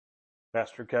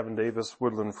Pastor Kevin Davis,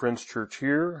 Woodland Friends Church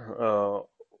here.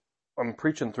 I'm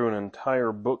preaching through an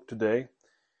entire book today,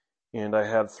 and I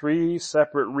had 3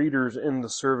 separate readers in the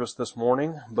service this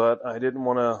morning, but I didn't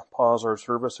want to pause our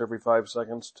service every 5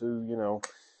 seconds to,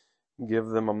 give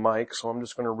them a mic, so I'm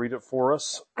just going to read it for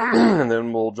us, and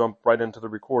then we'll jump right into the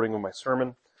recording of my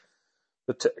sermon.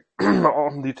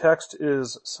 The text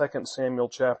is 2 Samuel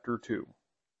chapter 2.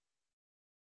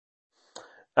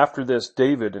 After this,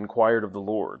 David inquired of the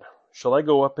Lord, "Shall I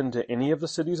go up into any of the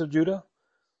cities of Judah?"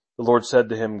 The Lord said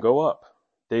to him, "Go up."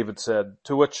 David said,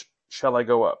 "To which shall I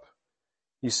go up?"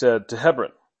 He said, "To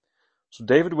Hebron." So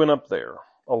David went up there,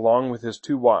 along with his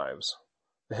 2 wives,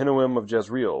 Ahinoam of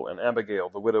Jezreel and Abigail,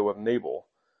 the widow of Nabal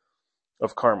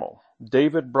of Carmel.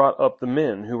 David brought up the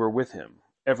men who were with him,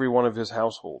 every one of his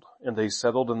household, and they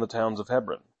settled in the towns of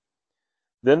Hebron.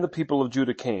 Then the people of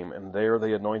Judah came, and there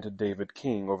they anointed David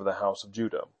king over the house of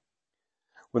Judah.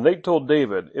 When they told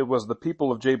David it was the people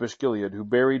of Jabesh-Gilead who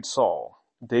buried Saul,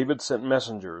 David sent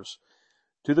messengers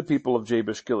to the people of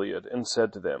Jabesh-Gilead and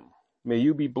said to them, "May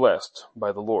you be blessed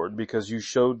by the Lord, because you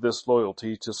showed this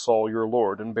loyalty to Saul your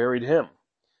Lord and buried him.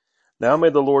 Now may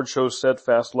the Lord show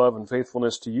steadfast love and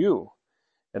faithfulness to you,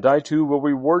 and I too will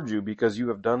reward you because you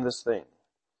have done this thing.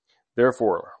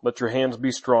 Therefore let your hands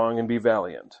be strong and be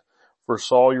valiant, for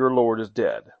Saul your Lord is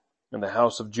dead, and the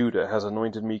house of Judah has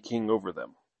anointed me king over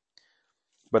them."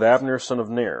 But Abner son of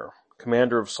Ner,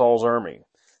 commander of Saul's army,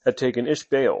 had taken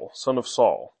Ishbaal son of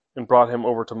Saul, and brought him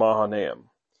over to Mahanaim.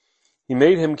 He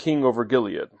made him king over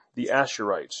Gilead, the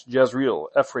Asherites, Jezreel,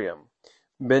 Ephraim,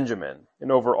 Benjamin,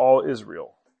 and over all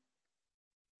Israel.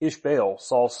 Ishbaal,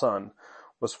 Saul's son,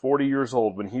 was 40 years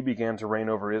old when he began to reign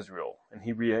over Israel, and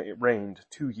he reigned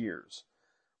 2 years.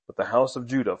 But the house of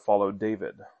Judah followed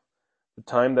David. The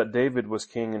time that David was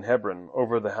king in Hebron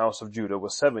over the house of Judah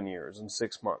was 7 years and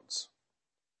 6 months.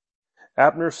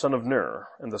 Abner son of Ner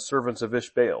and the servants of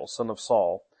Ishbaal son of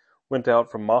Saul went out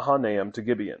from Mahanaim to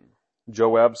Gibeon.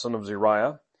 Joab son of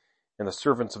Zeruiah and the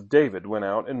servants of David went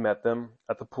out and met them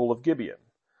at the pool of Gibeon.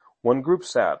 One group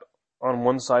sat on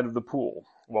one side of the pool,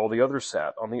 while the other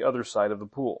sat on the other side of the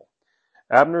pool.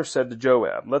 Abner said to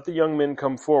Joab, "Let the young men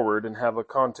come forward and have a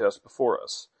contest before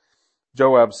us."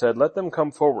 Joab said, "Let them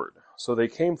come forward." So they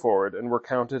came forward and were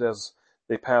counted as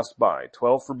they passed by,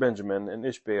 12 for Benjamin and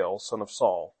Ishbaal son of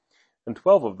Saul, and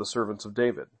 12 of the servants of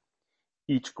David.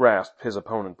 Each grasped his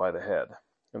opponent by the head,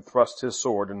 and thrust his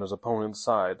sword in his opponent's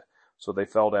side, so they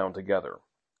fell down together.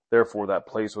 Therefore that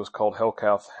place was called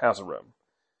Helkath Hazarim.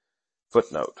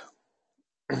 Footnote.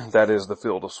 That is the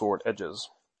field of sword edges,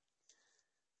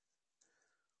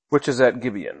 which is at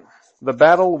Gibeon. The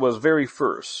battle was very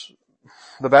fierce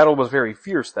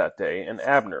that day, and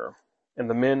Abner and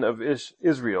the men of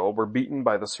Israel were beaten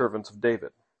by the servants of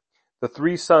David. The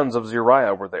 3 sons of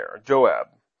Zeruiah were there, Joab,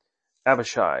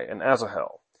 Abishai, and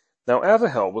Asahel. Now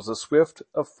Asahel was as swift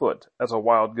of foot as a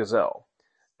wild gazelle.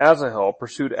 Asahel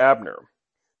pursued Abner,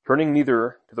 turning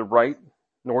neither to the right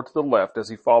nor to the left as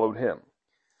he followed him.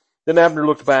 Then Abner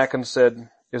looked back and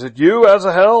said, "Is it you,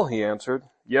 Asahel?" He answered,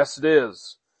 "Yes, it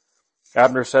is."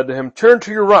 Abner said to him, "Turn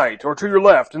to your right or to your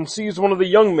left and seize one of the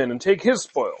young men and take his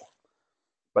spoil."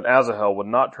 But Asahel would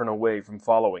not turn away from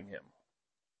following him.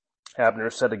 Abner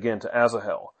said again to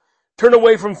Asahel, "Turn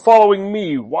away from following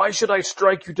me. Why should I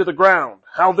strike you to the ground?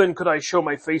 How then could I show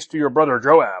my face to your brother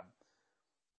Joab?"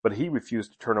 But he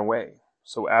refused to turn away.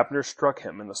 So Abner struck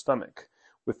him in the stomach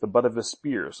with the butt of his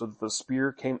spear, so that the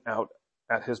spear came out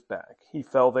at his back. He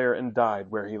fell there and died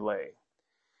where he lay.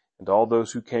 And all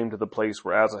those who came to the place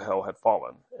where Asahel had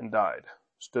fallen and died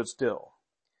stood still.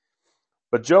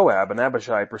 But Joab and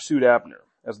Abishai pursued Abner.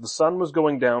 As the sun was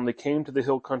going down, they came to the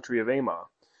hill country of Ammah,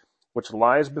 which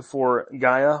lies before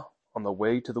Giah on the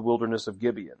way to the wilderness of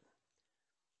Gibeon.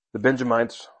 The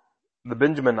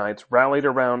Benjaminites rallied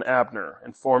around Abner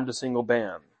and formed a single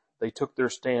band. They took their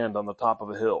stand on the top of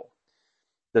a hill.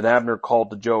 Then Abner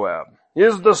called to Joab,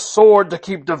 "Is the sword to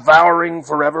keep devouring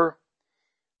forever?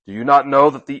 Do you not know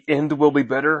that the end will be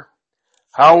bitter?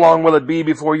 How long will it be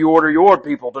before you order your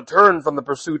people to turn from the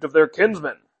pursuit of their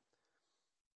kinsmen?"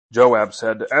 Joab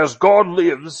said, "As God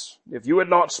lives, if you had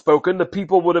not spoken, the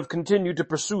people would have continued to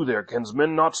pursue their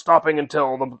kinsmen, not stopping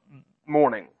until the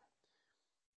morning."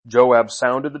 Joab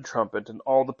sounded the trumpet, and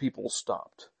all the people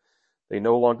stopped. They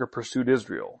no longer pursued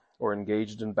Israel or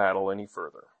engaged in battle any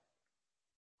further.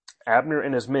 Abner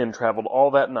and his men traveled all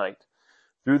that night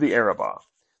through the Arabah.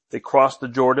 They crossed the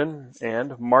Jordan,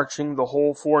 and, marching the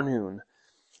whole forenoon,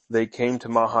 they came to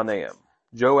Mahanaim.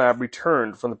 Joab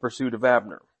returned from the pursuit of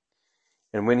Abner.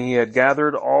 And when he had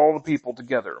gathered all the people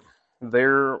together,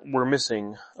 there were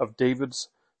missing of David's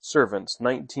servants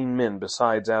 19 men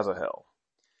besides Asahel.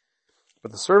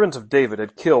 But the servants of David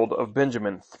had killed of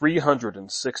Benjamin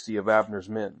 360 of Abner's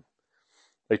men.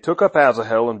 They took up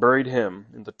Asahel and buried him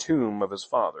in the tomb of his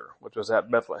father, which was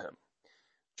at Bethlehem.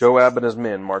 Joab and his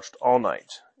men marched all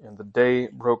night, and the day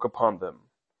broke upon them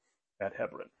at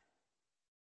Hebron.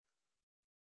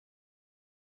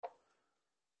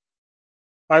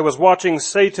 I was watching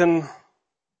Satan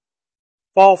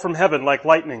fall from heaven like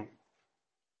lightning,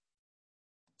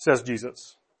 says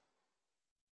Jesus.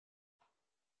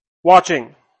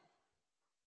 Watching.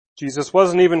 Jesus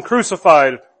wasn't even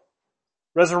crucified,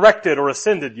 resurrected, or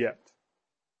ascended yet.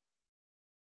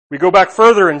 We go back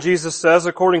further and Jesus says,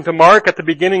 according to Mark, at the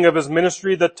beginning of his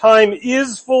ministry, the time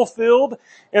is fulfilled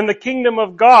and the kingdom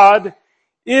of God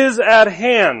is at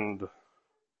hand.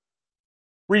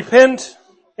 Repent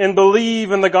and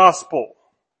believe in the gospel.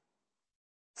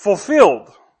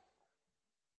 Fulfilled.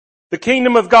 The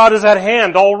kingdom of God is at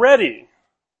hand already.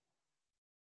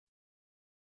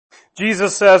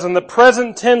 Jesus says in the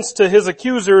present tense to his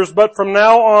accusers, but from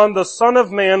now on the Son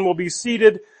of Man will be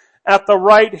seated at the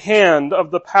right hand of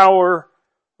the power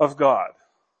of God.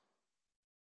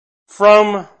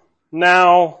 From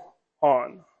now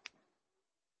on.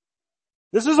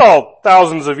 This is all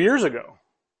thousands of years ago.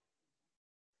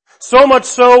 So much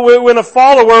so when a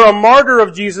follower, a martyr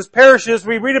of Jesus perishes,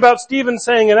 we read about Stephen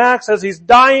saying in Acts as he's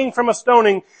dying from a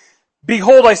stoning,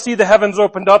 behold, I see the heavens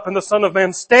opened up and the Son of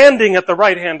Man standing at the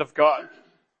right hand of God.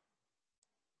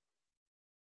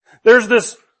 There's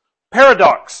this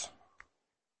paradox.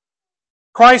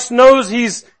 Christ knows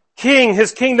he's king.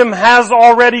 His kingdom has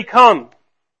already come.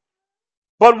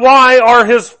 But why are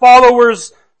his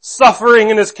followers suffering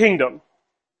in his kingdom?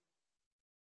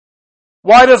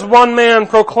 Why does one man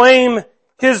proclaim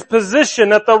his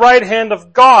position at the right hand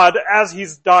of God as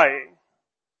he's dying?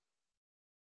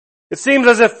 It seems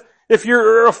as if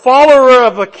you're a follower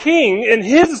of a king in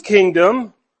his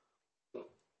kingdom,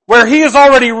 where he is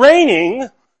already reigning,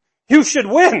 you should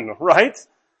win, right?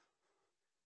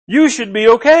 You should be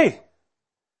okay.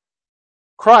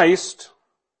 Christ,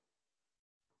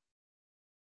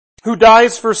 who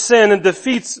dies for sin and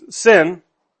defeats sin,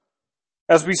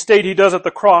 as we state he does at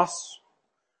the cross,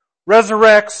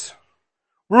 resurrects,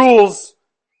 rules,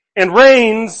 and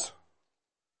reigns,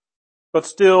 but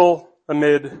still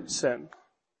amid sin.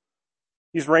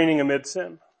 He's reigning amid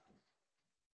sin.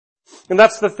 And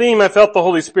that's the theme I felt the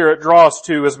Holy Spirit draw us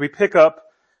to as we pick up,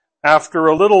 after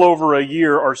a little over a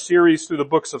year, our series through the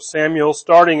books of Samuel,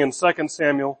 starting in 2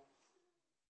 Samuel.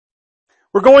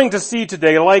 We're going to see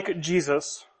today, like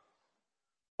Jesus,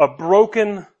 a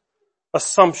broken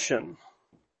assumption.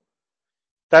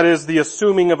 That is the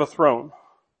assuming of a throne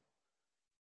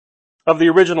of the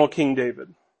original King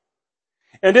David.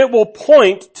 And it will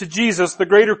point to Jesus, the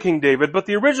greater King David, but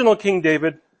the original King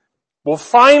David will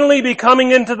finally be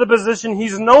coming into the position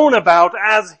he's known about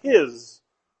as his.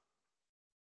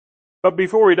 But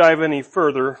before we dive any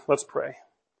further, let's pray.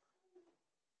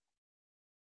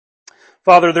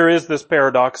 Father, there is this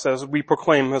paradox as we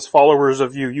proclaim as followers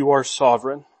of you. You are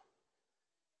sovereign.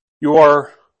 You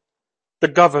are the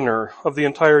governor of the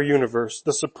entire universe,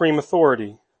 the supreme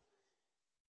authority.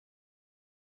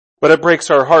 But it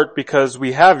breaks our heart because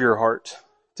we have your heart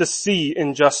to see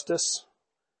injustice,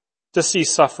 to see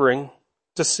suffering,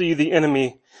 to see the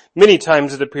enemy. Many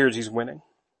times it appears he's winning.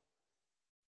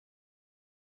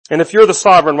 And if you're the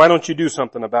sovereign, why don't you do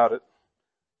something about it?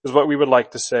 Is what we would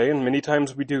like to say, and many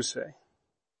times we do say.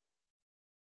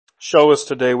 Show us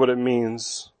today what it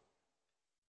means.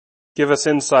 Give us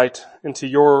insight into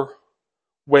your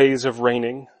ways of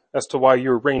reigning, as to why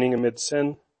you're reigning amid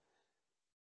sin.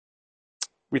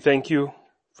 We thank you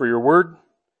for your word.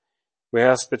 We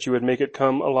ask that you would make it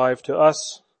come alive to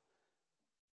us.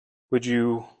 Would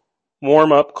you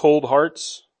warm up cold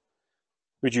hearts?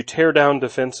 Would you tear down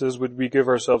defenses? Would we give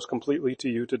ourselves completely to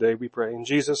you today, we pray. In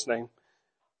Jesus' name,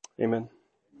 amen.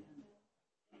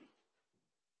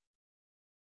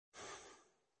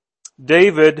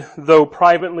 David, though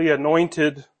privately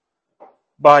anointed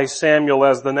by Samuel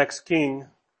as the next king,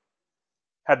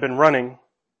 had been running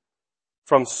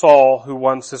from Saul, who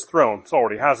wants his throne. Saul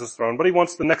already has his throne, but he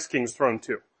wants the next king's throne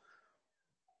too.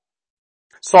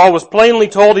 Saul was plainly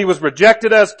told he was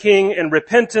rejected as king, and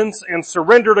repentance and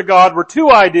surrender to God were two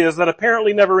ideas that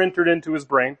apparently never entered into his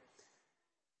brain.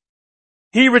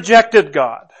 He rejected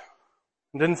God.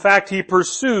 And in fact, he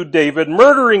pursued David,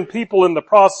 murdering people in the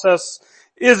process,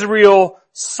 Israel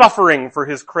suffering for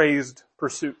his crazed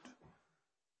pursuit.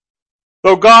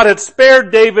 Though God had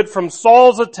spared David from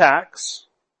Saul's attacks,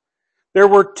 there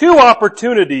were two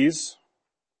opportunities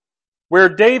where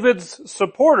David's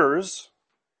supporters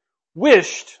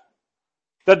wished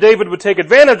that David would take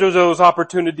advantage of those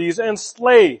opportunities and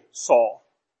slay Saul.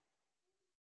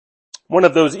 One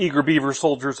of those eager beaver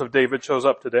soldiers of David shows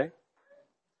up today.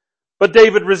 But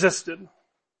David resisted.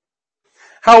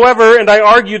 However, and I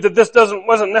argued that this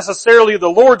wasn't necessarily the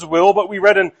Lord's will, but we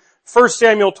read in 1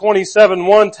 Samuel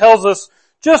 27:1 tells us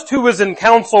just who was in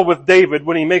counsel with David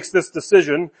when he makes this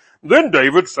decision. Then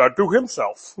David said to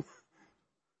himself,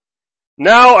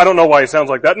 now, I don't know why he sounds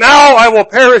like that, now I will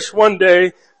perish one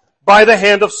day by the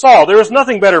hand of Saul. There is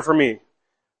nothing better for me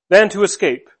than to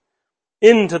escape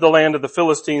into the land of the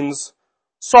Philistines.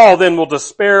 Saul then will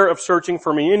despair of searching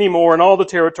for me anymore in all the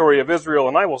territory of Israel,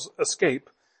 and I will escape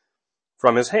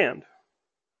from his hand.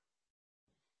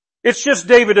 It's just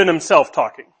David and himself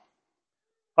talking.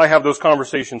 I have those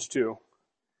conversations too.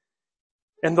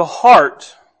 And the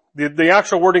heart, the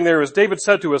actual wording there is David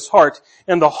said to his heart,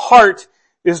 and the heart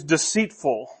is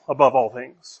deceitful above all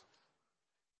things.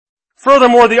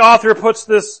 Furthermore, the author puts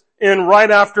this in right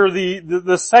after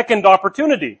the second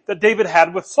opportunity that David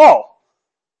had with Saul.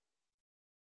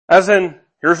 As in,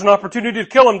 here's an opportunity to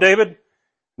kill him, David.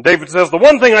 David says, the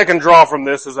one thing I can draw from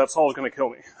this is that Saul's going to kill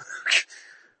me.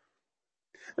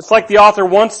 It's like the author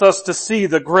wants us to see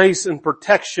the grace and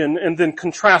protection and then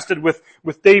contrasted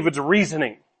with David's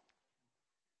reasoning.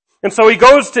 And so he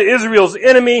goes to Israel's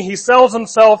enemy. He sells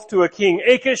himself to a king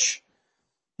Achish.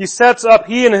 He sets up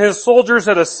he and his soldiers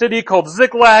at a city called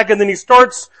Ziklag, and then he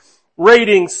starts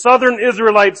raiding southern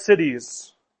Israelite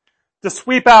cities to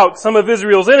sweep out some of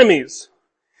Israel's enemies.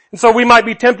 And so we might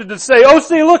be tempted to say, oh,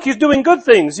 see, look, he's doing good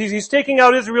things. He's taking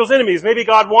out Israel's enemies. Maybe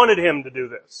God wanted him to do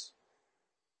this.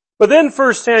 But then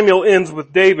 1 Samuel ends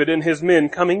with David and his men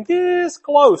coming this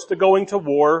close to going to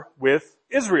war with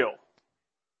Israel.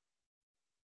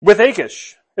 With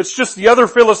Achish. It's just the other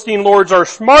Philistine lords are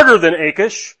smarter than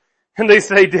Achish. And they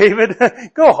say, David,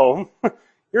 go home.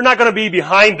 You're not going to be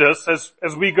behind us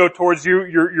as we go towards you,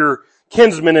 your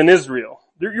kinsmen in Israel.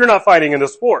 You're not fighting in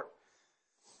this war.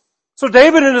 So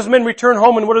David and his men return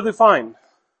home, and what do they find?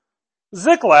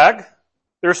 Ziklag,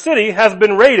 their city, has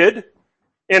been raided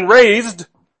and razed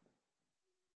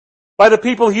by the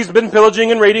people he's been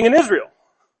pillaging and raiding in Israel.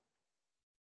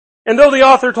 And though the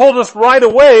author told us right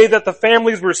away that the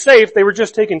families were safe, they were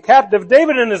just taken captive,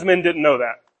 David and his men didn't know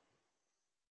that.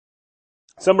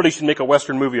 Somebody should make a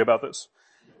Western movie about this.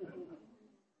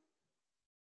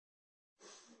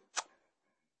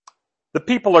 The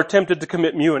people are tempted to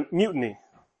commit mutiny.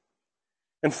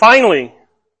 And finally,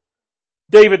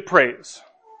 David prays.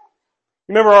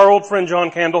 Remember our old friend John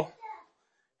Candle?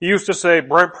 He used to say,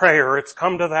 prayer, it's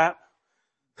come to that.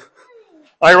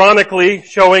 Ironically,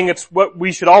 showing it's what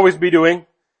we should always be doing.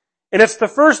 And it's the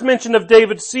first mention of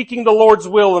David seeking the Lord's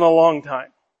will in a long time.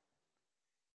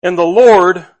 And the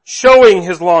Lord, showing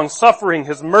his long suffering,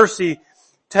 his mercy,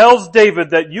 tells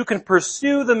David that you can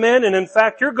pursue the men, and in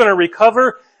fact you're going to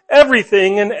recover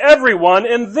everything and everyone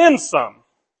and then some.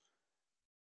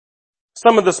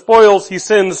 Some of the spoils he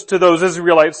sends to those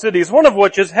Israelite cities, one of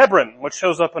which is Hebron, which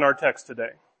shows up in our text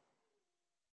today.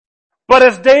 But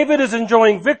as David is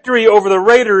enjoying victory over the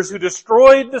raiders who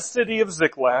destroyed the city of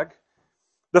Ziklag,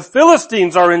 the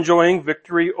Philistines are enjoying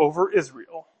victory over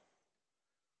Israel.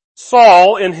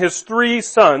 Saul and his 3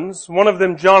 sons, one of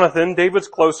them Jonathan, David's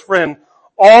close friend,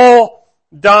 all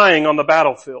dying on the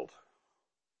battlefield.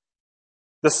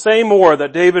 The same war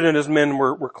that David and his men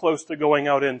were close to going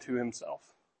out into himself.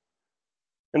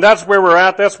 And that's where we're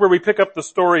at. That's where we pick up the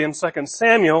story in 2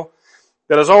 Samuel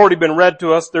that has already been read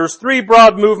to us. There's 3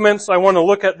 broad movements I want to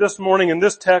look at this morning in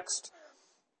this text.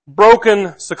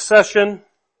 Broken succession,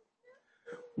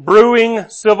 brewing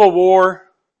civil war,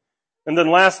 and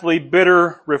then lastly,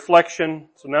 bitter reflection.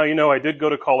 So now you know I did go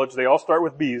to college. They all start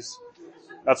with B's.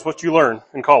 That's what you learn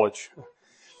in college.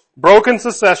 Broken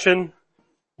succession,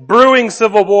 brewing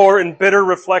civil war, and bitter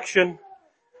reflection.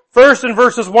 First, in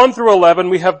verses 1 through 11,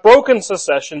 we have broken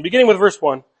succession. Beginning with verse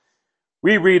 1,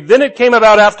 we read, Then it came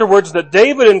about afterwards that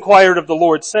David inquired of the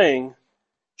Lord, saying,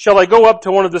 Shall I go up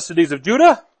to one of the cities of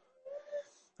Judah?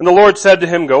 And the Lord said to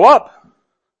him, Go up.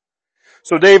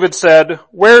 So David said,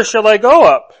 Where shall I go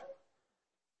up?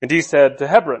 And he said, To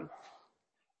Hebron.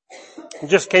 It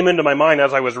just came into my mind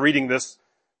as I was reading this.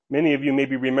 Many of you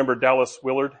maybe remember Dallas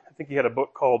Willard. I think he had a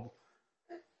book called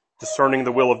Discerning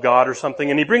the Will of God or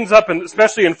something. And he brings up, and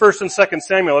especially in 1 and 2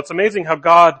 Samuel, it's amazing how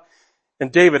God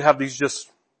and David have these just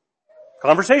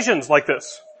conversations like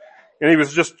this. And he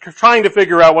was just trying to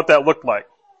figure out what that looked like.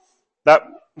 That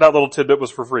little tidbit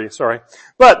was for free, sorry.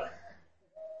 But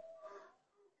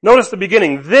notice the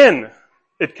beginning. Then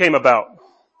it came about.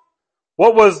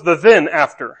 What was the then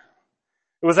after?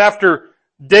 It was after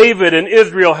David and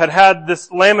Israel had had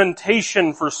this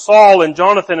lamentation for Saul and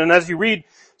Jonathan, and as you read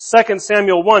 2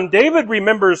 Samuel 1, David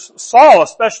remembers Saul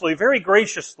especially very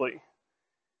graciously,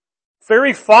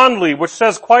 very fondly, which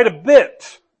says quite a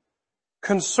bit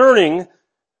concerning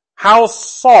how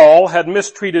Saul had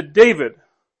mistreated David.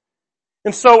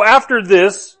 And so after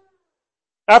this,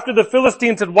 after the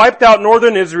Philistines had wiped out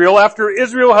northern Israel, after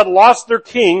Israel had lost their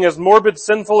king, as morbid,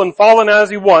 sinful, and fallen as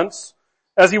he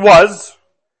was,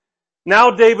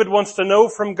 now David wants to know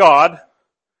from God,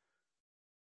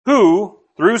 who,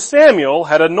 through Samuel,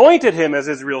 had anointed him as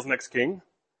Israel's next king.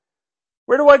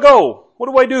 Where do I go? What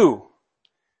do I do?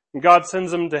 And God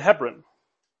sends him to Hebron.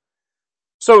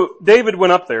 So David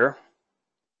went up there.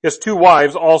 His two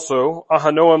wives also,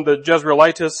 Ahinoam the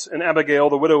Jezreelitess and Abigail,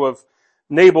 the widow of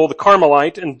Nabal the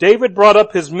Carmelite. And David brought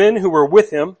up his men who were with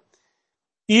him,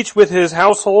 each with his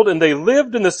household, and they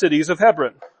lived in the cities of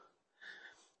Hebron.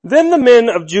 Then the men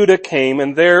of Judah came,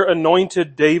 and there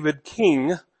anointed David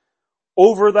king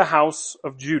over the house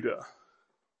of Judah.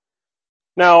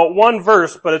 Now, one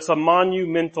verse, but it's a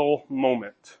monumental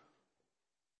moment.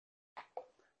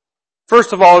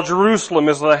 First of all, Jerusalem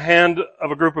is in the hand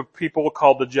of a group of people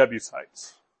called the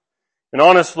Jebusites. And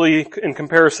honestly, in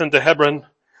comparison to Hebron,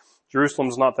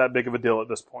 Jerusalem's not that big of a deal at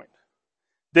this point.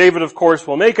 David, of course,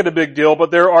 will make it a big deal, but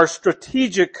there are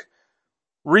strategic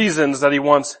reasons that he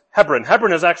wants Hebron.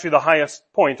 Hebron is actually the highest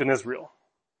point in Israel.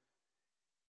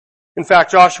 In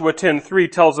fact, Joshua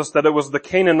 10:3 tells us that it was the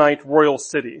Canaanite royal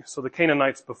city. So the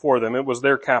Canaanites before them, it was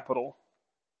their capital.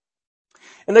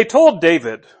 And they told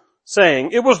David,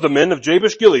 saying, it was the men of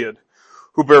Jabesh-Gilead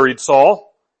who buried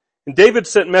Saul. And David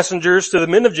sent messengers to the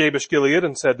men of Jabesh-Gilead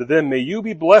and said to them, may you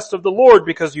be blessed of the Lord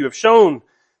because you have shown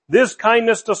this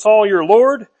kindness to Saul your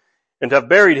Lord and have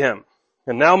buried him.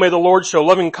 And now may the Lord show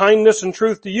loving kindness and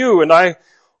truth to you, and I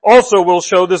also will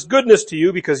show this goodness to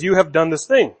you because you have done this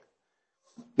thing.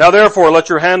 Now therefore let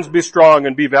your hands be strong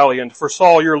and be valiant, for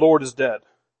Saul your Lord is dead.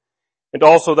 And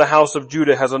also the house of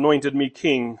Judah has anointed me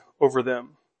king over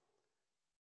them.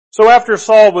 So after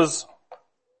Saul was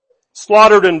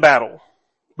slaughtered in battle,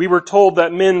 we were told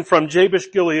that men from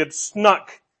Jabesh-Gilead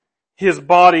snuck his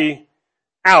body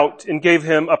out and gave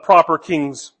him a proper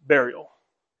king's burial.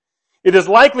 It is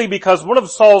likely because one of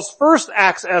Saul's first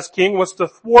acts as king was to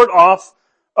thwart off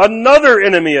another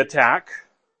enemy attack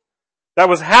that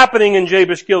was happening in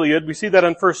Jabesh-Gilead. We see that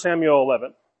in 1 Samuel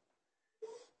 11.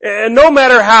 And no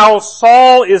matter how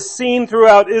Saul is seen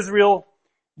throughout Israel,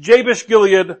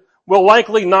 Jabesh-Gilead will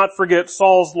likely not forget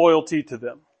Saul's loyalty to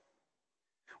them.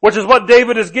 Which is what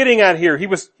David is getting at here. He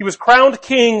was crowned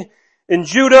king in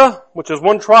Judah, which is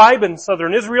one tribe in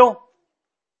southern Israel.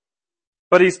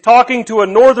 But he's talking to a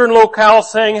northern locale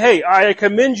saying, hey, I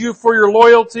commend you for your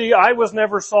loyalty. I was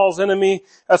never Saul's enemy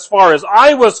as far as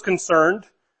I was concerned.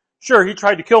 Sure, he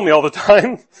tried to kill me all the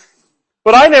time.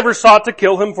 But I never sought to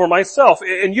kill him for myself.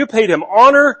 And you paid him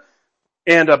honor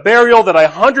and a burial that I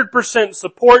 100%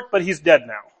 support, but he's dead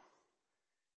now.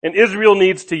 And Israel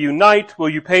needs to unite. Will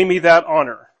you pay me that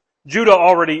honor? Judah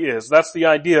already is. That's the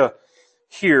idea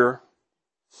here.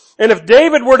 And if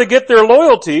David were to get their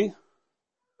loyalty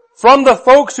from the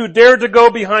folks who dared to go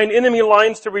behind enemy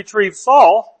lines to retrieve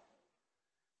Saul,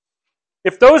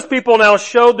 if those people now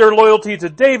showed their loyalty to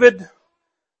David,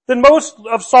 then most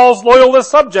of Saul's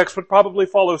loyalist subjects would probably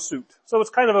follow suit. So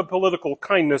it's kind of a political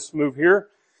kindness move here.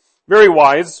 Very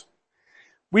wise.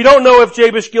 We don't know if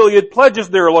Jabesh-Gilead pledges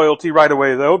their loyalty right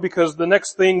away though, because the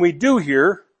next thing we do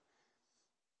here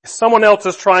is someone else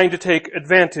is trying to take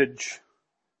advantage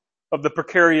of the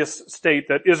precarious state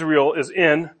that Israel is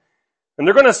in. And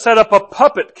they're going to set up a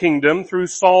puppet kingdom through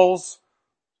Saul's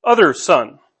other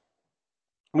son.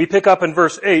 We pick up in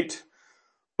verse 8,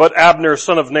 but Abner,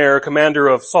 son of Ner, commander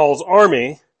of Saul's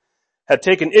army, had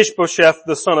taken Ishbosheth,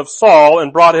 the son of Saul,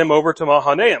 and brought him over to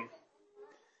Mahanaim.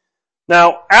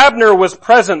 Now, Abner was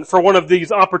present for one of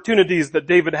these opportunities that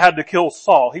David had to kill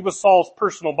Saul. He was Saul's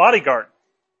personal bodyguard.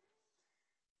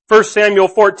 1 Samuel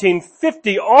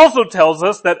 14:50 also tells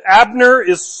us that Abner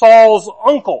is Saul's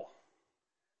uncle,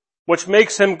 which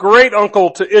makes him great uncle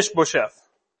to Ishbosheth.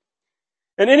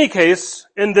 In any case,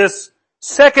 in this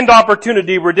second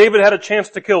opportunity where David had a chance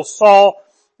to kill Saul,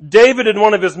 David and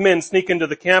one of his men sneak into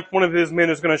the camp. One of his men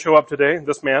is going to show up today,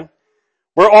 this man,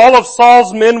 where all of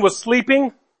Saul's men was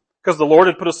sleeping, because the Lord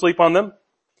had put a sleep on them.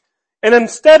 And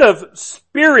instead of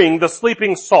spearing the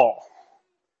sleeping Saul,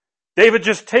 David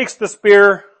just takes the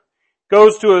spear,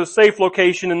 goes to a safe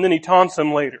location, and then he taunts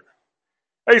him later.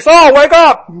 Hey Saul, wake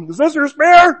up! Is this your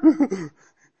spear?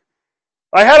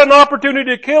 I had an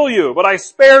opportunity to kill you, but I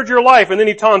spared your life. And then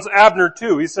he taunts Abner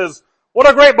too. He says, what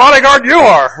a great bodyguard you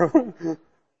are!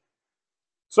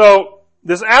 So,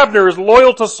 this Abner is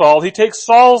loyal to Saul. He takes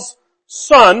Saul's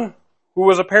son, who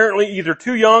was apparently either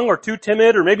too young or too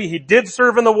timid, or maybe he did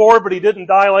serve in the war, but he didn't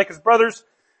die like his brothers.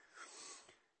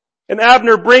 And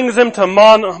Abner brings him to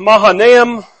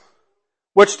Mahanaim,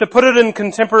 which, to put it in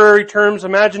contemporary terms,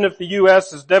 imagine if the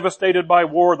U.S. is devastated by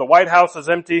war, the White House is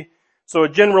empty, so a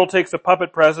general takes a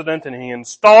puppet president and he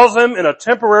installs him in a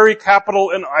temporary capital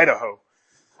in Idaho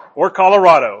or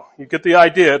Colorado. You get the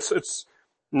idea. It's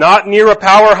not near a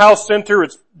powerhouse center.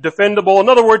 It's defendable. In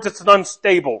other words, it's an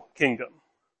unstable kingdom.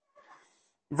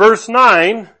 Verse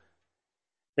 9,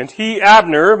 and he,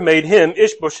 Abner, made him,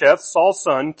 Ishbosheth, Saul's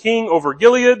son, king over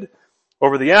Gilead,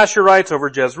 over the Asherites, over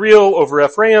Jezreel, over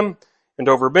Ephraim, and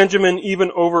over Benjamin,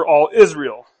 even over all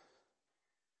Israel.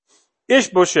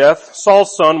 Ishbosheth,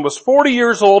 Saul's son, was 40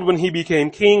 years old when he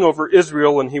became king over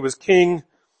Israel, and he was king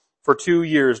for 2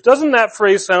 years. Doesn't that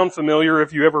phrase sound familiar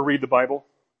if you ever read the Bible?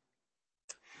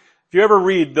 If you ever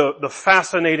read the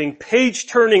fascinating,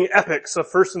 page-turning epics of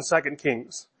 1st and 2nd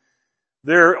Kings,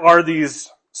 there are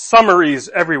these summaries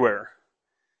everywhere.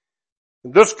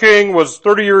 This king was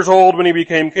 30 years old when he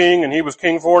became king, and he was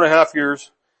king 4.5 years.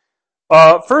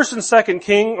 1st and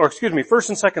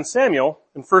 2nd Samuel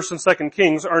and 1st and 2nd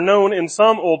Kings are known in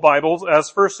some old Bibles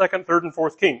as 1st, 2nd, 3rd, and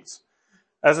 4th Kings,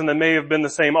 as in they may have been the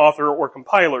same author or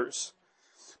compilers.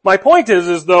 My point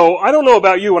is though, I don't know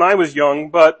about you when I was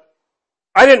young, but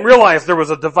I didn't realize there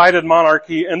was a divided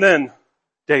monarchy and then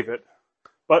David.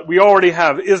 But we already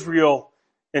have Israel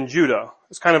and Judah.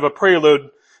 It's kind of a prelude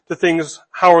to things,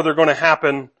 how are they going to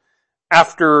happen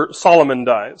after Solomon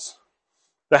dies.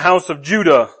 The house of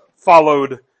Judah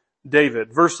followed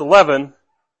David. Verse 11,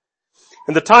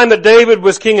 and the time that David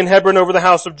was king in Hebron over the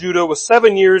house of Judah was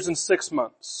 7 years and 6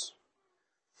 months.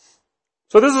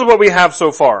 So this is what we have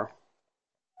so far.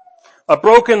 A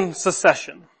broken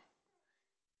succession.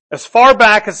 As far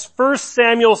back as 1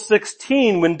 Samuel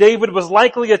 16, when David was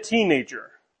likely a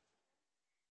teenager.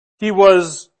 He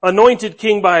was anointed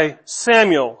king by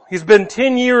Samuel. He's been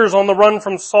 10 years on the run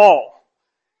from Saul.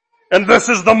 And this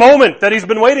is the moment that he's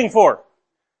been waiting for.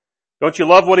 Don't you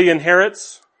love what he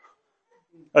inherits?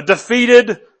 A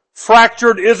defeated,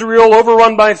 fractured Israel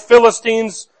overrun by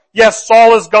Philistines. Yes,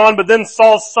 Saul is gone, but then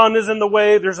Saul's son is in the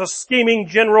way. There's a scheming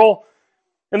general.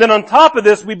 And then on top of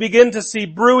this, we begin to see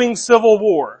brewing civil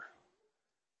war.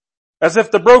 As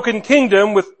if the broken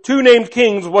kingdom with 2 named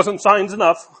kings wasn't signs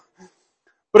enough.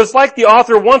 But it's like the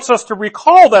author wants us to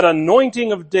recall that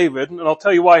anointing of David, and I'll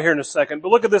tell you why here in a second. But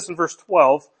look at this in verse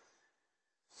 12.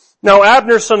 Now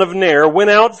Abner, son of Ner, went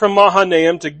out from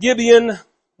Mahanaim to Gibeon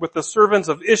with the servants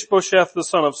of Ishbosheth, the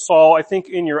son of Saul. I think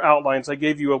in your outlines I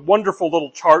gave you a wonderful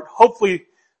little chart, hopefully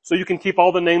so you can keep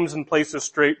all the names and places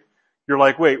straight. You're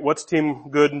like, wait, what's team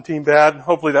good and team bad?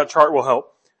 Hopefully that chart will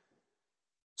help.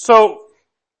 So,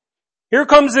 here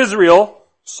comes Israel,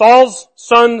 Saul's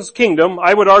son's kingdom.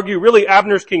 I would argue really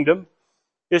Abner's kingdom.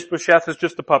 Ishbosheth is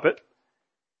just a puppet.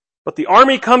 But the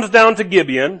army comes down to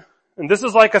Gibeon, and this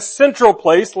is like a central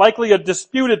place, likely a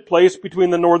disputed place between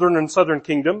the northern and southern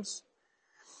kingdoms.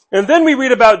 And then we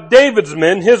read about David's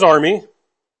men, his army,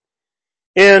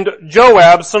 and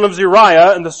Joab, son of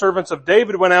Zeruiah, and the servants of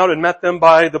David went out and met them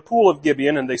by the pool of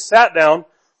Gibeon, and they sat down,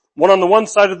 one on the one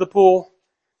side of the pool,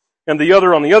 and the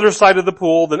other on the other side of the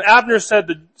pool. Then Abner said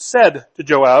to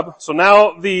Joab, so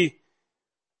now the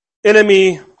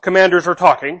enemy commanders are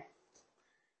talking,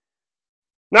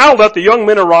 now let the young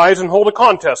men arise and hold a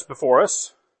contest before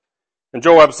us. And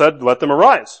Joab said, let them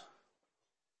arise.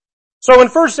 So in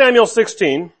 1 Samuel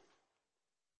 16,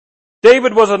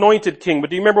 David was anointed king, but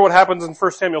do you remember what happens in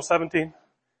 1 Samuel 17?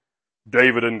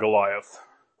 David and Goliath.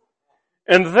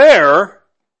 And there,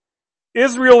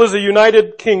 Israel is a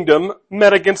united kingdom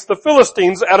met against the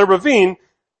Philistines at a ravine,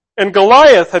 and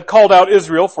Goliath had called out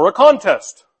Israel for a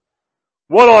contest.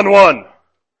 1-on-1.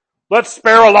 Let's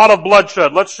spare a lot of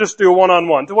bloodshed. Let's just do a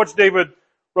 1-on-1. To which David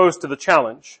rose to the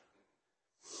challenge.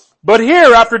 But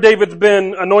here, after David's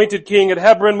been anointed king at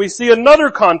Hebron, we see another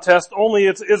contest, only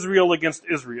it's Israel against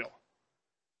Israel.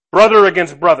 Brother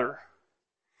against brother.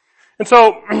 And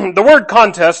so, the word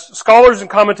contest, scholars and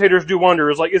commentators do wonder,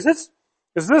 is like, is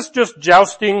this just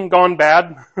jousting gone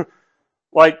bad?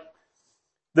 Like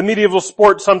the medieval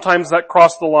sport sometimes that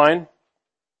crossed the line?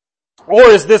 Or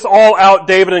is this all out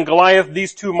David and Goliath?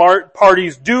 These two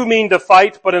parties do mean to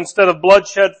fight, but instead of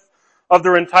bloodshed of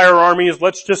their entire armies,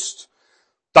 let's just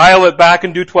dial it back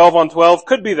and do 12 on 12.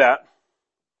 Could be that.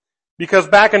 Because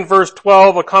back in verse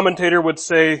 12, a commentator would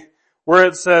say, where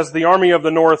it says the army of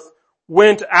the north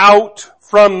went out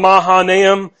from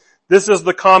Mahanaim. This is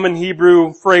the common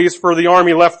Hebrew phrase for the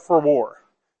army left for war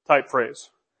type phrase.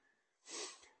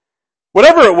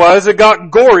 Whatever it was, it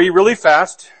got gory really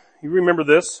fast. You remember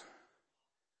this?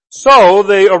 So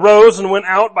they arose and went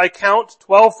out by count,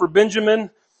 12 for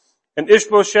Benjamin, and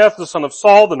Ishbosheth, the son of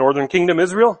Saul, the northern kingdom,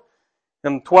 Israel,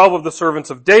 and 12 of the servants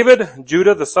of David,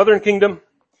 Judah, the southern kingdom.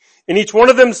 And each one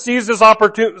of them seized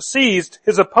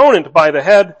his opponent by the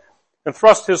head and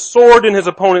thrust his sword in his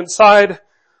opponent's side.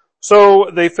 So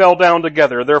they fell down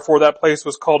together. Therefore that place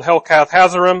was called Helkath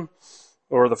Hazarim,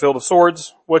 or the field of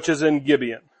swords, which is in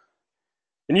Gibeon.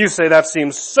 And you say that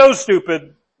seems so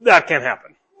stupid, that can't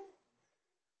happen.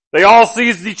 They all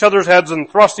seized each other's heads and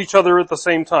thrust each other at the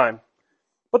same time.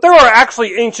 But there are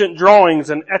actually ancient drawings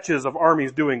and etches of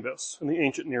armies doing this in the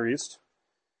ancient Near East.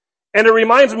 And it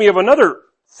reminds me of another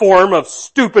form of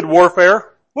stupid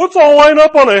warfare. Let's all line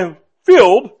up on a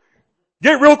field,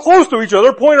 get real close to each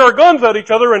other, point our guns at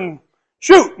each other, and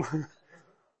shoot.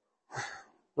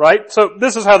 Right? So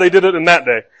this is how they did it in that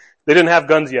day. They didn't have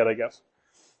guns yet, I guess.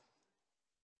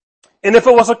 And if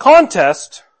it was a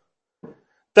contest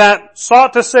that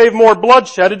sought to save more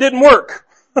bloodshed, it didn't work.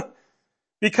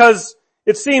 Because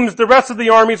it seems the rest of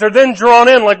the armies are then drawn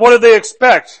in, like what did they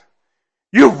expect?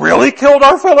 You really killed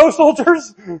our fellow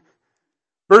soldiers?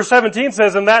 Verse 17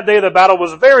 says, in that day the battle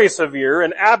was very severe,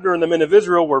 and Abner and the men of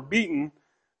Israel were beaten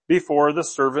before the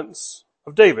servants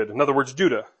of David. In other words,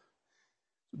 Judah.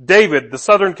 David, the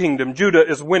southern kingdom, Judah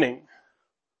is winning.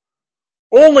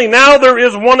 Only now there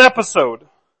is one episode.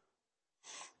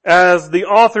 As the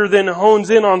author then hones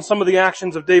in on some of the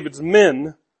actions of David's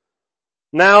men,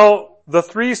 now the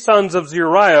three sons of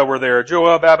Zeruiah were there,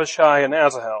 Joab, Abishai, and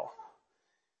Asahel.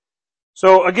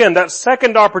 So again, that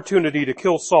second opportunity to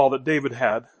kill Saul that David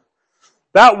had,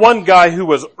 that one guy who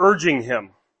was urging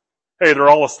him, hey, they're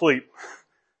all asleep.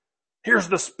 Here's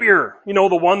the spear. You know,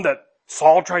 the one that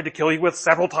Saul tried to kill you with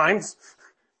several times?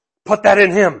 Put that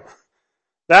in him.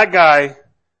 That guy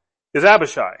is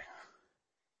Abishai.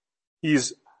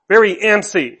 He's very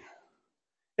antsy.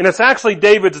 And it's actually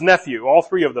David's nephew. All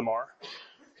three of them are.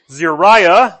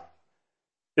 Zeruiah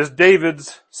is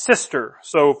David's sister.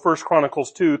 So 1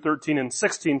 Chronicles 2:13 and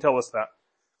 16 tell us that.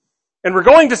 And we're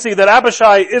going to see that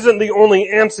Abishai isn't the only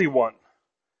antsy one.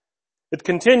 It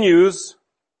continues,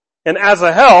 and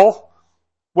Asahel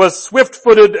was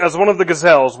swift-footed as one of the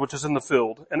gazelles which is in the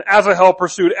field. And Asahel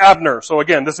pursued Abner. So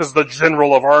again, this is the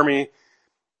general of army.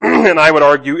 And I would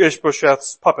argue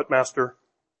Ishbosheth's puppet master.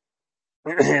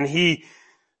 And he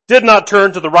did not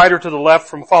turn to the right or to the left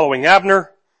from following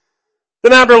Abner.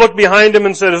 Then Abner looked behind him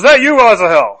and said, is that you,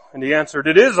 Asahel? And he answered,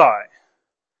 it is I.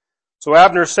 So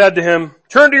Abner said to him,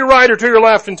 turn to your right or to your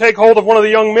left and take hold of one of the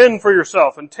young men for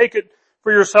yourself and take it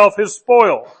for yourself his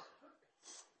spoil.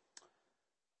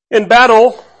 In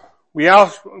battle, we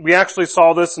actually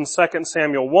saw this in 2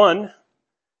 Samuel 1.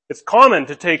 It's common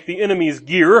to take the enemy's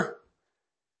gear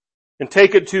and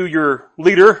take it to your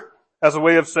leader as a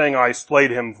way of saying, I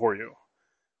slayed him for you.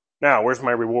 Now, where's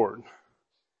my reward?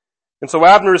 And so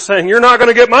Abner is saying, you're not going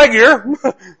to get my gear.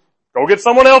 Go get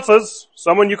someone else's,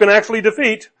 someone you can actually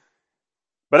defeat.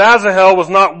 But Asahel was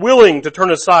not willing to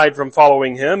turn aside from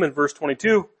following him in verse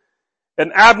 22.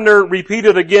 And Abner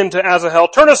repeated again to Asahel,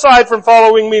 turn aside from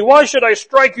following me. Why should I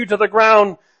strike you to the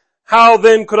ground? How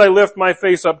then could I lift my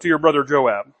face up to your brother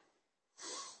Joab?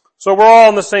 So we're all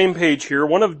on the same page here.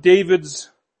 One of David's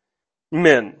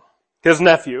men, his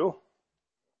nephew,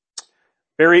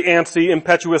 very antsy,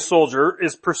 impetuous soldier,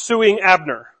 is pursuing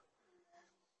Abner.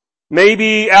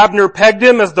 Maybe Abner pegged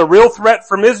him as the real threat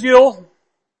from Israel.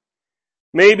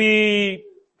 Maybe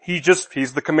he's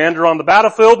the commander on the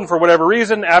battlefield, and for whatever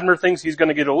reason, Abner thinks he's going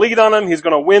to get a lead on him. He's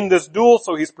going to win this duel,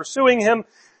 so he's pursuing him.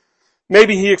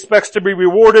 Maybe he expects to be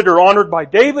rewarded or honored by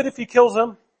David if he kills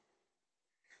him.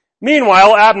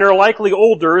 Meanwhile, Abner, likely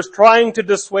older, is trying to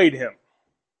dissuade him.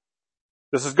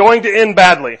 This is going to end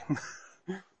badly.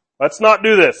 Let's not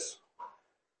do this.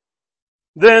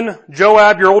 Then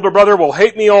Joab, your older brother, will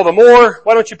hate me all the more.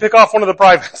 Why don't you pick off one of the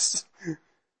privates?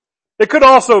 It could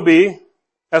also be,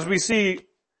 as we see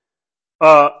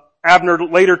Abner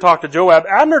later talk to Joab,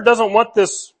 Abner doesn't want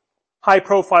this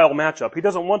high-profile matchup. He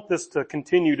doesn't want this to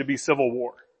continue to be civil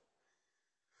war.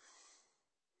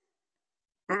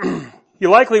 He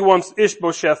likely wants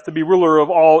Ishbosheth to be ruler of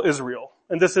all Israel.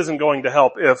 And this isn't going to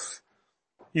help if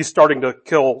he's starting to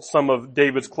kill some of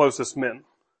David's closest men.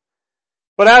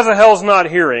 But Asahel's not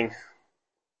hearing.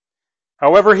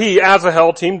 However, he,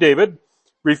 Asahel, Team David,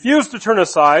 refused to turn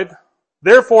aside.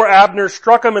 Therefore Abner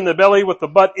struck him in the belly with the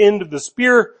butt end of the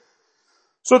spear,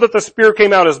 so that the spear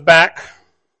came out his back.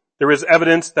 There is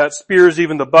evidence that spears,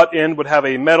 even the butt end, would have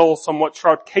a metal, somewhat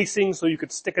sharp casing, so you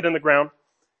could stick it in the ground.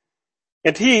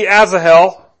 And he,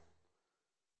 Asahel,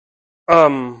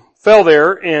 fell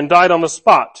there and died on the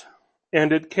spot.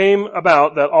 And it came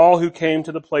about that all who came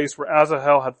to the place where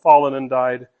Asahel had fallen and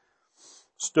died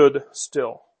stood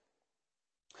still.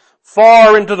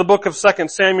 Far into the book of 2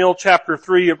 Samuel, chapter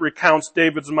 3, it recounts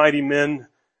David's mighty men.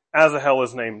 Asahel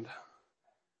is named.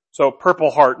 So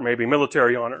Purple Heart, maybe,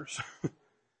 military honors.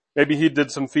 Maybe he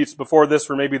did some feats before this,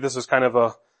 or maybe this is kind of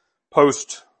a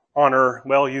post-honor,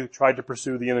 well, you tried to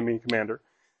pursue the enemy commander.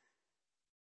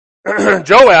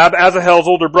 Joab, Asahel's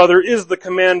older brother, is the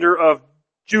commander of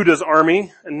Judah's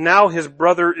army, and now his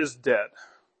brother is dead.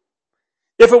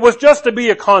 If it was just to be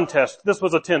a contest, this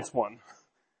was a tense one.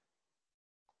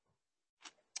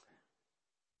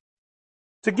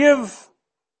 To give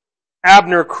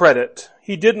Abner credit,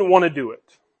 he didn't want to do it.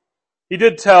 He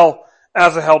did tell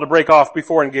Asahel to break off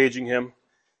before engaging him,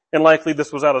 and likely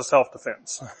this was out of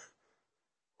self-defense.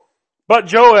 But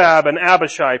Joab and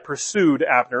Abishai pursued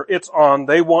Abner. It's on.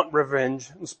 They want revenge.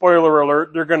 And spoiler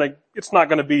alert, it's not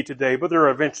gonna be today, but they're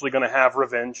eventually gonna have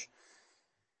revenge.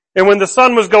 And when the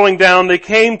sun was going down, they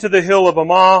came to the hill of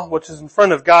Ammah, which is in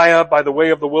front of Giah by the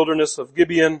way of the wilderness of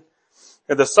Gibeon.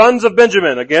 And the sons of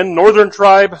Benjamin, again, northern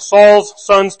tribe, Saul's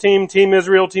sons, team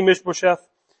Israel, team Ishbosheth.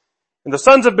 And the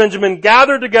sons of Benjamin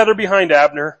gathered together behind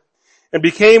Abner and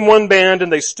became one band,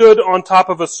 and they stood on top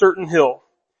of a certain hill.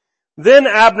 Then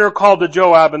Abner called to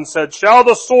Joab and said, "Shall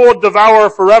the sword devour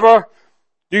forever?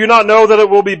 Do you not know that it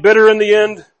will be bitter in the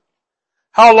end?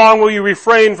 How long will you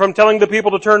refrain from telling the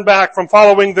people to turn back from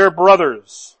following their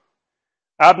brothers?"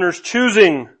 Abner's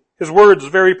choosing his words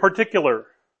very particular.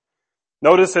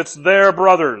 Notice it's their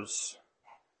brothers.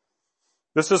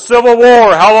 This is civil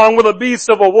war. How long will it be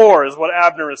civil war is what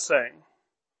Abner is saying.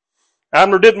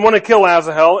 Abner didn't want to kill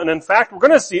Asahel, and in fact, we're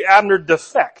going to see Abner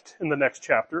defect in the next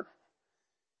chapter.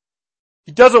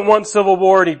 He doesn't want civil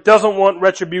war, and he doesn't want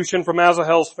retribution from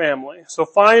Asahel's family. So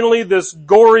finally, this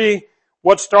gory,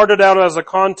 what started out as a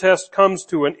contest comes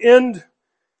to an end.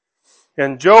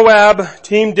 And Joab,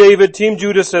 team David, team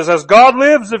Judah says, "As God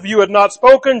lives, if you had not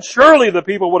spoken, surely the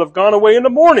people would have gone away in the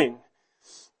morning,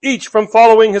 each from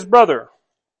following his brother."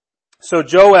 So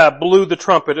Joab blew the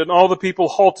trumpet, and all the people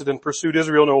halted and pursued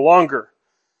Israel no longer,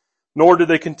 nor did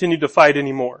they continue to fight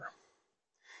anymore.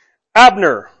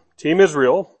 Abner, team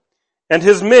Israel, and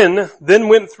his men then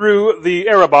went through the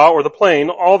Arabah, or the plain,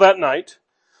 all that night.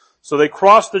 So they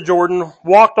crossed the Jordan,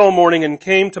 walked all morning, and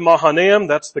came to Mahanaim,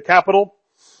 that's the capital.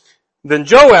 Then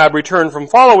Joab returned from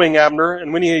following Abner,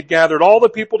 and when he had gathered all the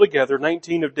people together,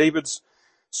 19 of David's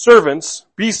servants,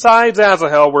 besides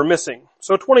Asahel, were missing.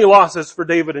 So 20 losses for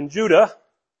David and Judah.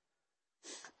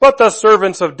 But the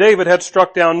servants of David had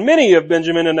struck down many of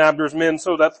Benjamin and Abner's men,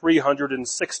 so that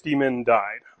 360 men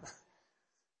died.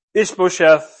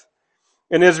 Ishbosheth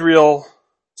and Israel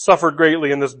suffered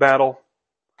greatly in this battle.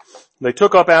 They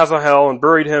took up Asahel and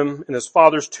buried him in his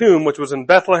father's tomb, which was in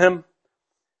Bethlehem.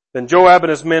 Then Joab and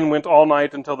his men went all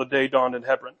night until the day dawned in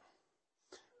Hebron.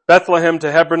 Bethlehem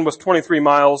to Hebron was 23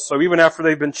 miles, so even after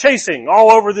they've been chasing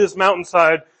all over this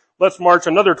mountainside, let's march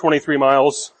another 23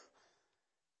 miles.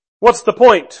 What's the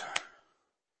point?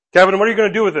 Kevin, what are you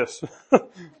going to do with this?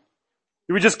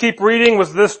 Do we just keep reading?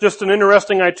 Was this just an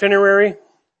interesting itinerary?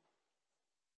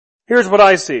 Here's what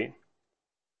I see.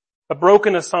 A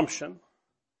broken assumption.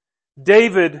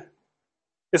 David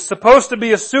is supposed to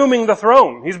be assuming the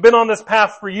throne. He's been on this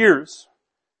path for years.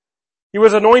 He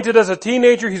was anointed as a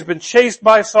teenager. He's been chased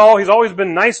by Saul. He's always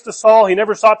been nice to Saul. He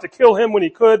never sought to kill him when he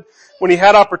could, when he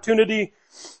had opportunity.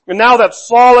 And now that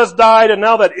Saul has died and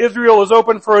now that Israel is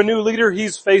open for a new leader,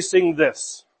 he's facing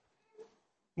this.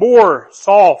 More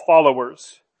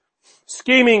Saul-followers,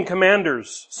 scheming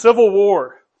commanders, civil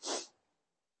war,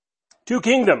 2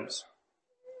 kingdoms.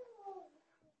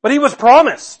 But he was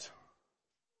promised.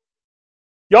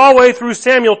 Yahweh through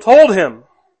Samuel told him.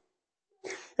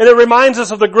 And it reminds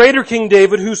us of the greater King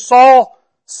David who saw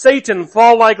Satan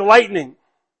fall like lightning,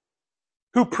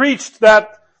 who preached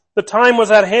that the time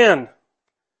was at hand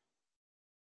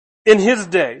in his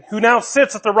day, who now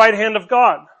sits at the right hand of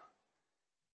God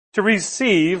to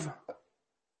receive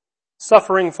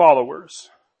suffering followers.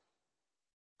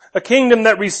 A kingdom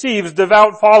that receives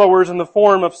devout followers in the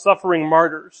form of suffering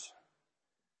martyrs.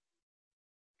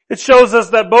 It shows us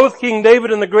that both King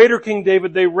David and the greater King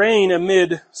David, they reign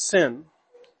amid sin.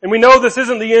 And we know this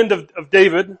isn't the end of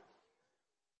David.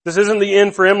 This isn't the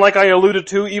end for him, like I alluded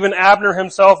to. Even Abner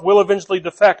himself will eventually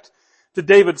defect to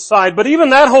David's side. But even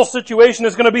that whole situation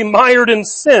is going to be mired in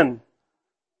sin.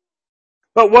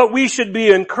 But what we should be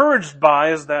encouraged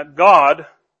by is that God,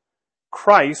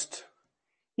 Christ,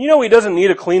 He doesn't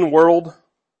need a clean world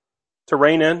to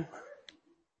reign in.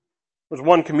 There's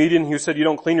one comedian who said you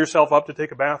don't clean yourself up to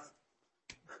take a bath.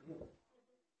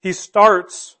 He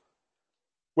starts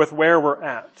with where we're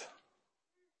at.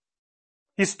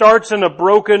 He starts in a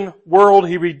broken world.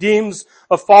 He redeems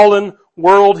a fallen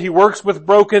world. He works with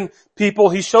broken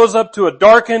people. He shows up to a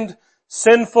darkened,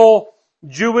 sinful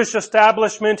Jewish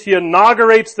establishment. He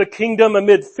inaugurates the kingdom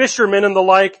amid fishermen and the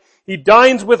like. He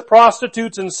dines with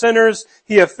prostitutes and sinners.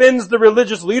 He offends the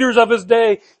religious leaders of his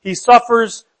day. He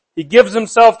suffers. He gives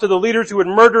himself to the leaders who would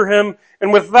murder him.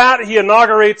 And with that, he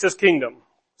inaugurates his kingdom.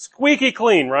 Squeaky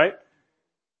clean, right?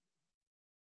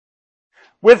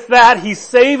 With that, he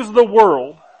saves the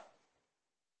world.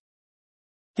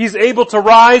 He's able to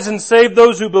rise and save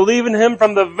those who believe in him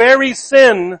from the very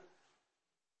sin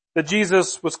that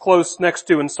Jesus was close next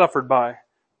to and suffered by.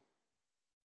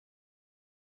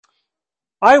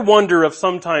 I wonder if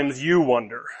sometimes you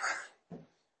wonder.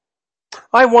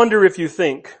 I wonder if you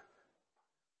think,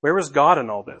 where is God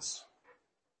in all this?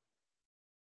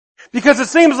 Because it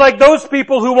seems like those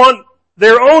people who want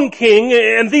their own king,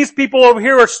 and these people over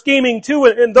here are scheming too,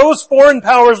 and those foreign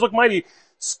powers look mighty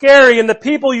scary, and the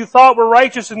people you thought were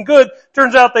righteous and good,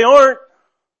 turns out they aren't.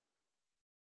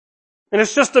 And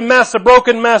it's just a mess, a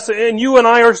broken mess, and you and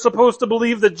I are supposed to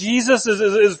believe that Jesus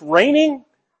is reigning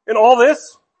in all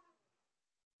this?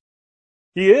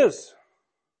 He is.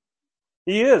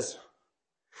 He is.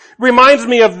 Reminds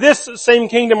me of this same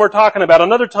kingdom we're talking about.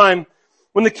 Another time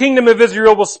when the kingdom of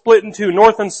Israel was split in two,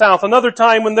 north and south. Another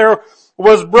time when there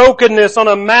was brokenness on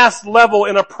a mass level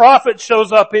and a prophet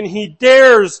shows up and he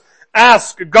dares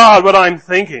ask God what I'm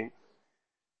thinking.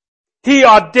 He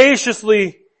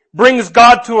audaciously brings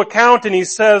God to account and he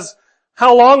says,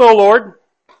 how long, O Lord,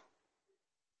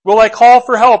 will I call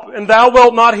for help and thou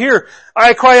wilt not hear?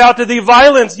 I cry out to thee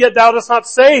violence, yet thou dost not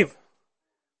save.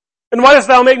 And why dost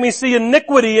thou make me see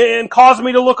iniquity and cause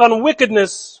me to look on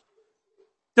wickedness?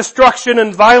 Destruction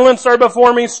and violence are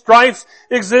before me. Strife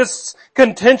exists.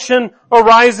 Contention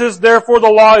arises. Therefore the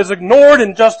law is ignored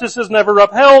and justice is never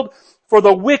upheld. For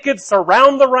the wicked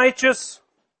surround the righteous.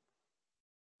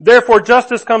 Therefore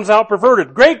justice comes out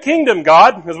perverted. Great kingdom,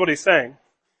 God, is what he's saying.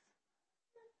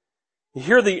 You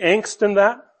hear the angst in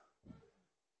that?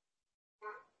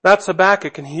 That's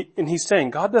Habakkuk, and he's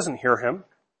saying, God doesn't hear him.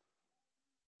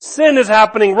 Sin is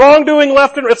happening, wrongdoing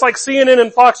left and right. It's like CNN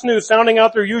and Fox News sounding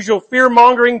out their usual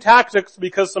fear-mongering tactics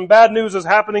because some bad news is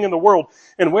happening in the world.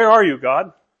 And where are you,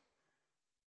 God?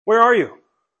 Where are you?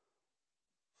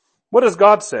 What does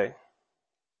God say?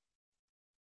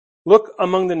 Look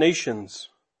among the nations.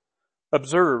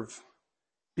 Observe.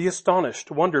 Be astonished.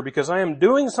 Wonder, because I am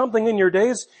doing something in your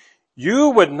days you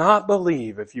would not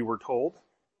believe if you were told.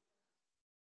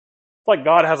 It's like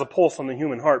God has a pulse on the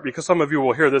human heart, because some of you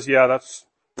will hear this, yeah, that's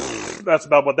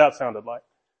about what that sounded like.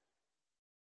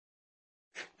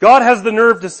 God has the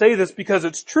nerve to say this because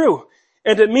it's true.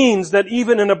 And it means that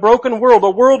even in a broken world,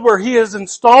 a world where he has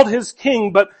installed his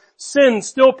king, but sin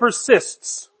still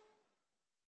persists,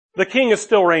 the king is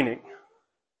still reigning.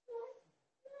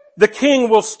 The king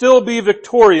will still be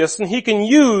victorious, and he can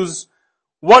use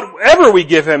whatever we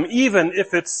give him, even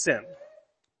if it's sin.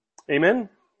 Amen?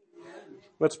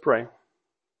 Let's pray.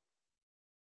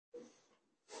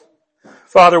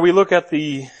 Father, we look at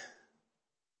the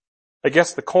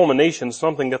culmination,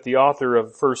 something that the author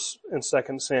of 1st and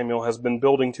 2nd Samuel has been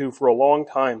building to for a long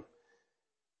time.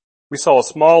 We saw a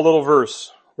small little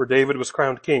verse where David was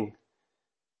crowned king.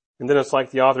 And then it's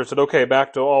like the author said, okay,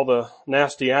 back to all the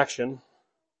nasty action.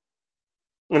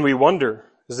 And we wonder,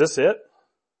 is this it?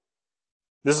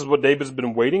 This is what David's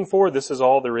been waiting for? This is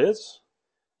all there is?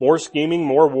 More scheming,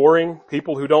 more warring,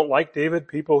 people who don't like David,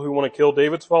 people who want to kill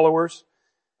David's followers?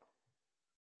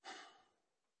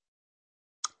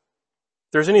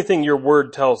 If there's anything your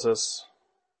word tells us,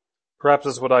 perhaps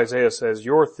it's what Isaiah says,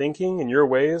 your thinking and your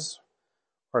ways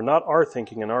are not our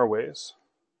thinking and our ways.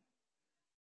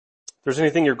 If there's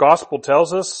anything your gospel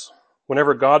tells us,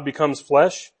 whenever God becomes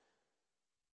flesh,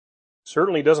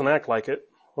 certainly doesn't act like it,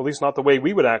 or at least not the way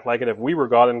we would act like it if we were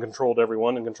God and controlled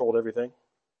everyone and controlled everything.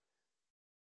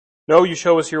 No, you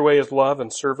show us your way as love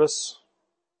and service,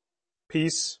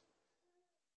 peace.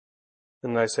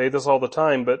 And I say this all the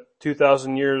time, but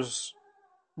 2,000 years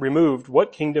removed,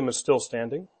 what kingdom is still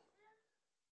standing?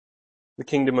 The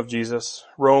kingdom of Jesus.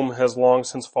 Rome has long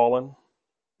since fallen.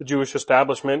 The Jewish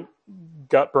establishment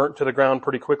got burnt to the ground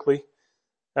pretty quickly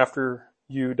after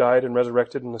you died and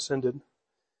resurrected and ascended.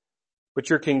 But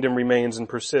your kingdom remains and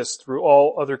persists through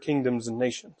all other kingdoms and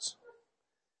nations.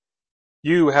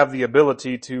 You have the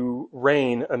ability to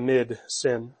reign amid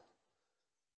sin.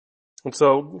 And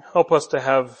so help us to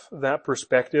have that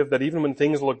perspective that even when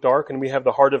things look dark and we have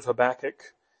the heart of Habakkuk,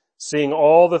 seeing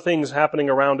all the things happening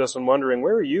around us and wondering,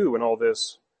 where are you in all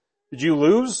this? Did you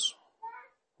lose?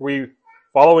 Were we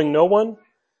following no one?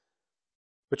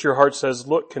 But your heart says,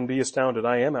 look, can be astounded.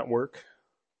 I am at work.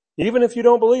 Even if you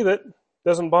don't believe it,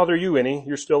 doesn't bother you any,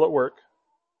 you're still at work.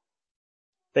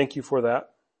 Thank you for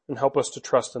that, and help us to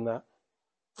trust in that.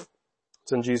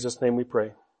 It's in Jesus' name we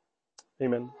pray.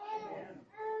 Amen.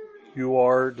 You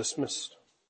are dismissed.